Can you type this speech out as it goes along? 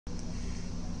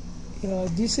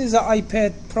This is an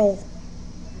iPad Pro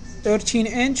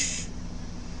 13-inch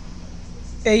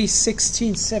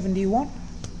A1671.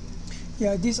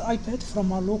 Yeah, this iPad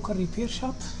from a local repair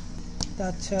shop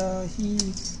that he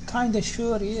kinda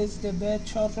sure is the bad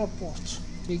charger port.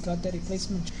 We got the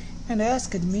replacement and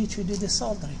asked me to do the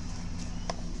soldering.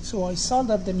 So I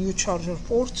soldered the new charger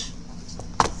port.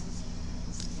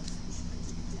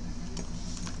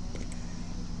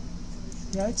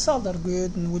 Yeah, it's soldered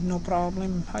good and with no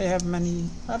problem. I have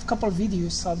a couple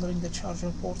videos soldering the charger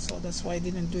port, so that's why I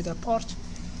didn't do that part.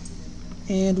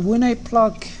 And when I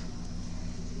plug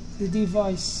the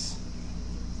device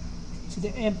to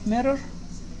the amp meter,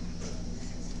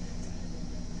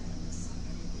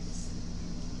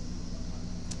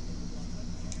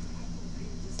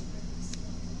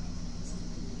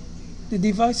 the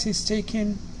device is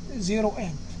taking 0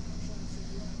 amp.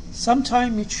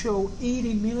 Sometimes it shows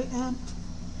 80 milliamp.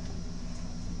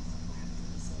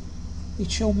 It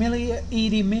shows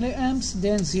 80 milliamps,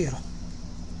 then 0.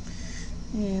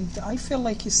 And I feel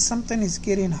like something is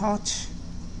getting hot.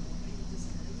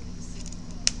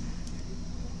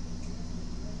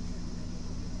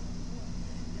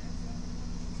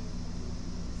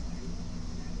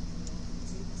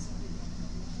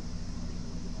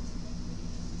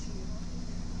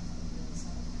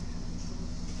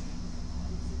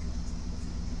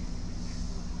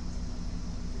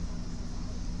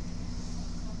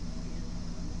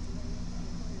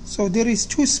 So there is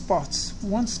 2 spots.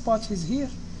 One spot is here.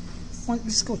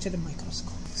 Let's go to the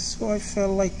microscope. So I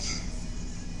feel like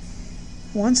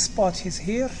one spot is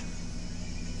here.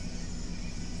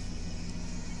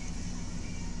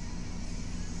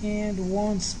 And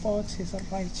one spot is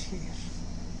right here.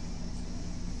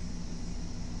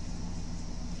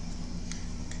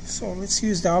 Okay, so let's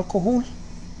use the alcohol.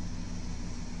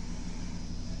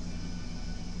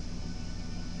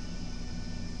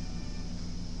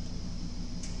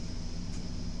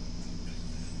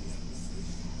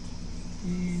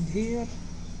 And here,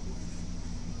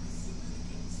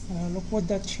 look what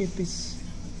that chip is.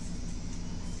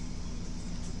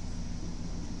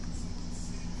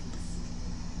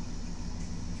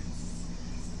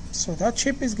 So that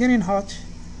chip is getting hot,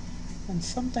 and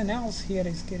something else here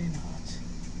is getting hot.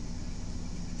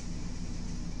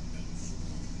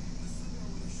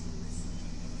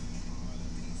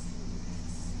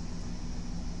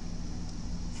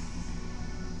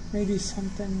 Maybe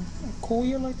something, a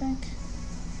coil, I think.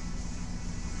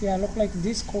 Yeah, look like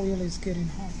this coil is getting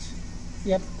hot.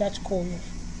 Yep, that's coil.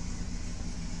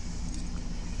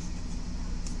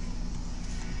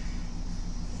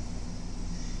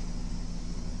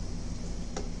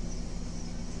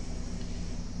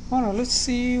 Alright, let's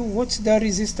see what's the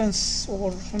resistance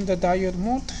or from the diode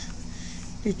mode.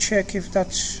 We check if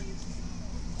that's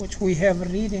what we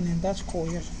have reading in that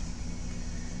coil.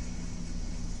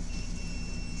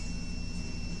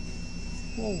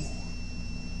 Whoa.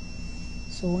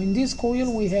 So in this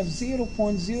coil we have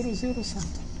 0.00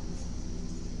 something.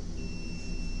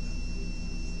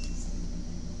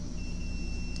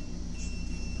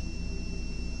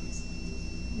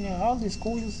 Yeah, all these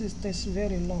coils is this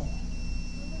very low.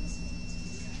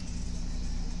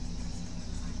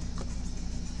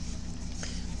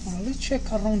 Now let's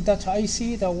check around that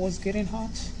IC that was getting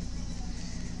hot.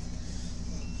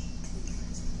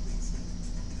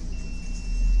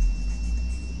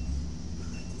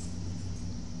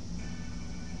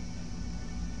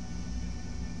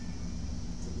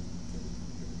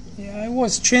 Yeah, I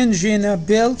was changing a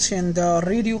belt in the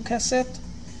radio cassette.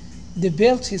 The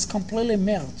belt is completely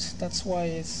melted. That's why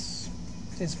it's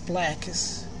black.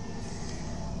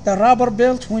 The rubber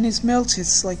belt, when it's melted,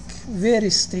 it's like very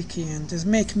sticky and it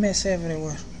makes mess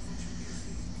everywhere.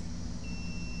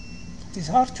 It's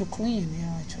hard to clean.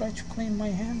 Yeah, I tried to clean my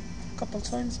hand a couple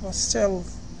times, but still,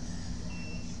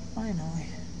 I know.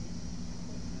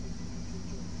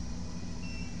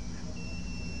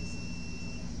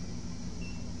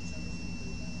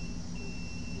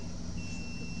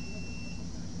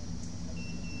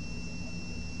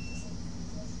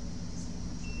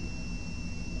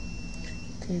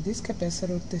 Okay, this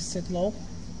capacitor tested low.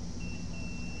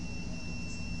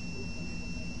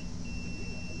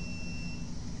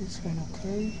 This one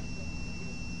okay.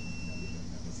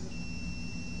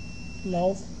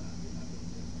 Low.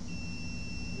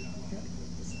 Yeah.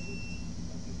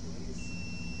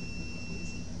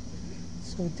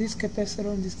 So this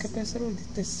capacitor and this capacitor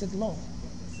they tested low.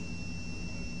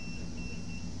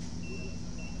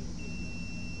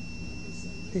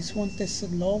 This one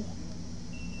tested low.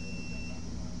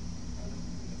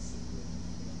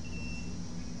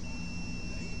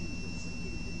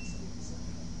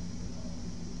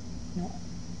 No.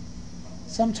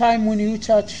 Sometimes when you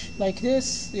touch like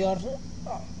this, you are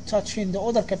touching the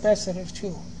other capacitor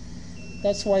too.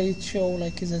 That's why it show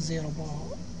like it's a 0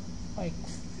 bar. Like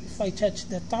if I touch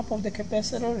the top of the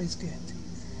capacitor, it's good.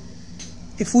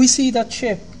 If we see that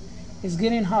chip is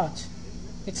getting hot,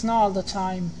 it's not all the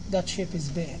time that chip is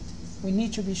bad. We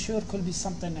need to be sure it could be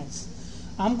something else.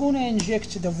 I'm going to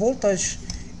inject the voltage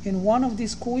in one of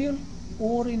these coils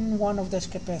or in one of those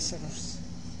capacitors.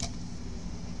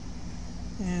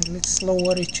 And let's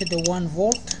lower it to the 1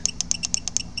 volt.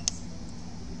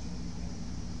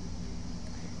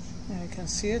 I can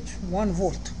see it, 1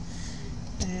 volt.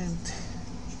 And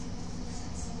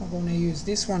I'm going to use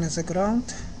this one as a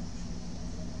ground.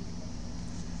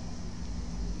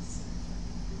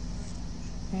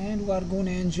 And we are going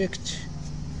to inject,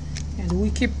 and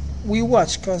we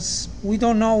watch, because we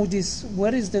don't know this,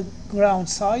 where is the ground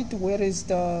side, where is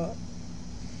the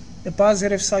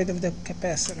positive side of the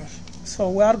capacitor. So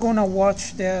we are going to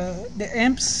watch the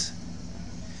amps.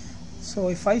 So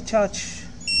if I touch,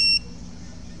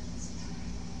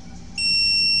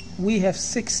 we have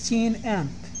 16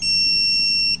 amp,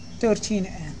 13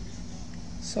 amp.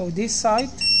 So this side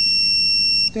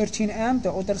 13 amp,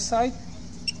 the other side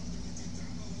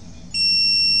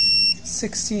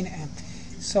 16 amp.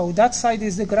 So that side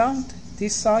is the ground,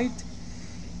 this side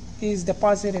is the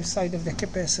positive side of the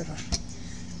capacitor.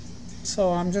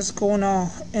 So I'm just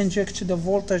gonna inject the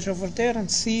voltage over there and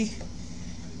see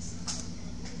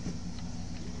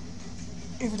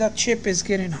if that chip is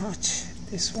getting hot.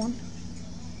 This one.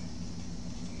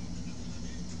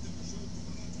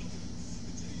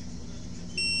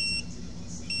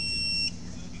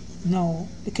 No,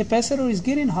 the capacitor is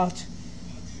getting hot,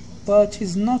 but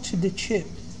it's not the chip.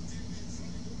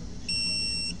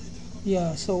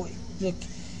 Yeah, so like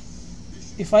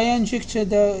if I inject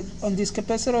on this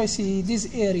capacitor, I see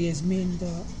these areas mean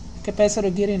the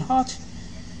capacitor getting hot.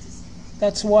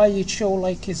 That's why it show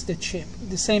like it's the chip.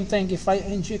 The same thing if I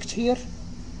inject here,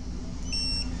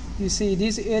 you see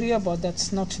this area, but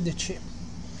that's not the chip.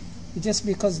 It's just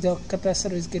because the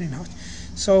capacitor is getting hot.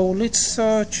 So let's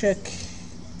check.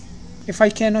 If I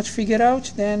cannot figure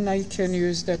out, then I can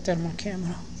use the thermal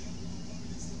camera.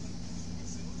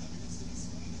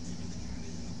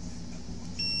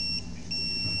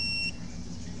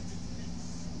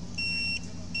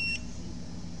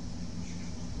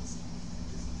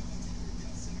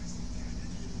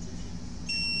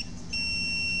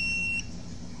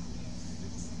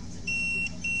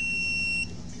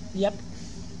 Yep,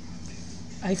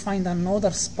 I find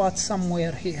another spot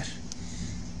somewhere here,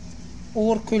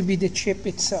 or could be the chip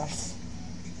itself.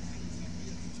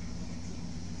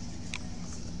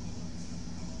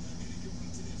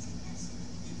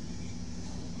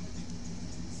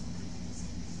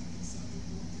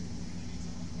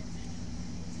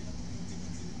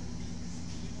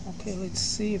 Okay, let's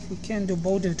see if we can do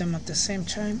both of them at the same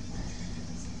time.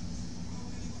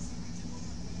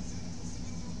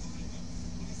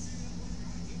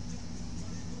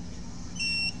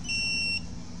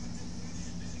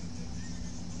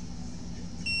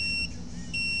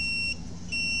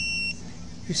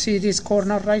 You see this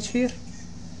corner right here?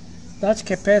 That's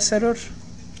capacitor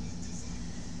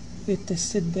with the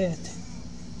sit bed.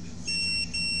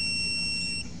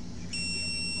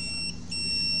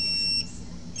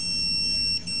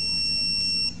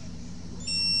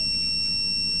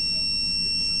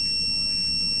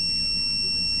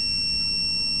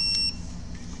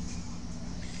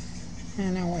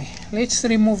 Anyway, let's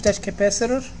remove that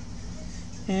capacitor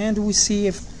and we see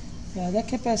if that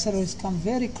capacitor has come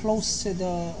very close to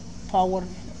the power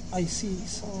IC,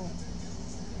 so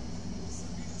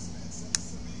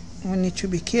we need to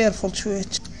be careful to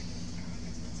it.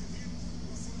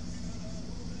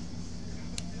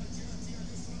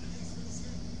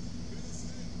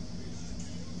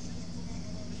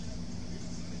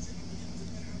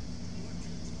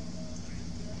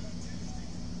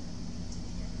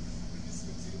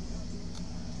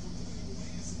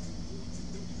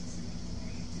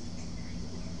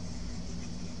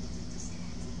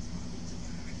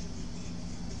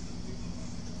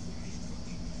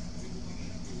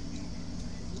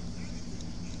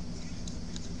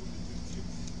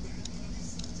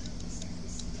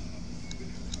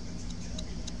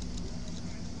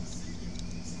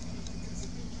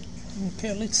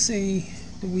 Okay, let's see,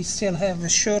 do we still have a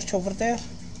short over there?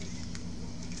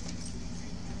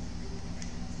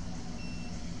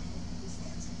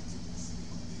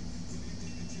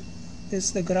 This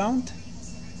is the ground.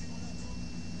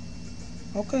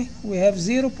 Okay, we have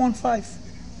 0.5.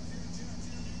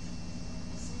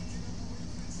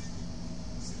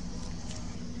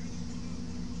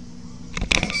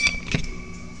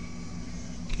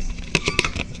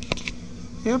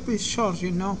 Yep, it's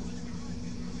charging now.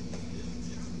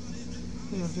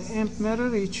 Yeah, the amp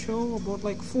meter, it show about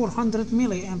like 400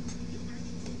 milliamp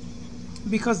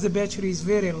because the battery is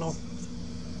very low.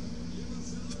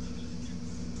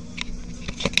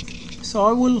 So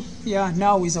I will, yeah,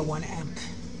 now is a 1 amp.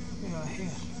 Yeah,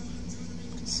 here,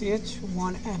 see it,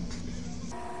 1 amp.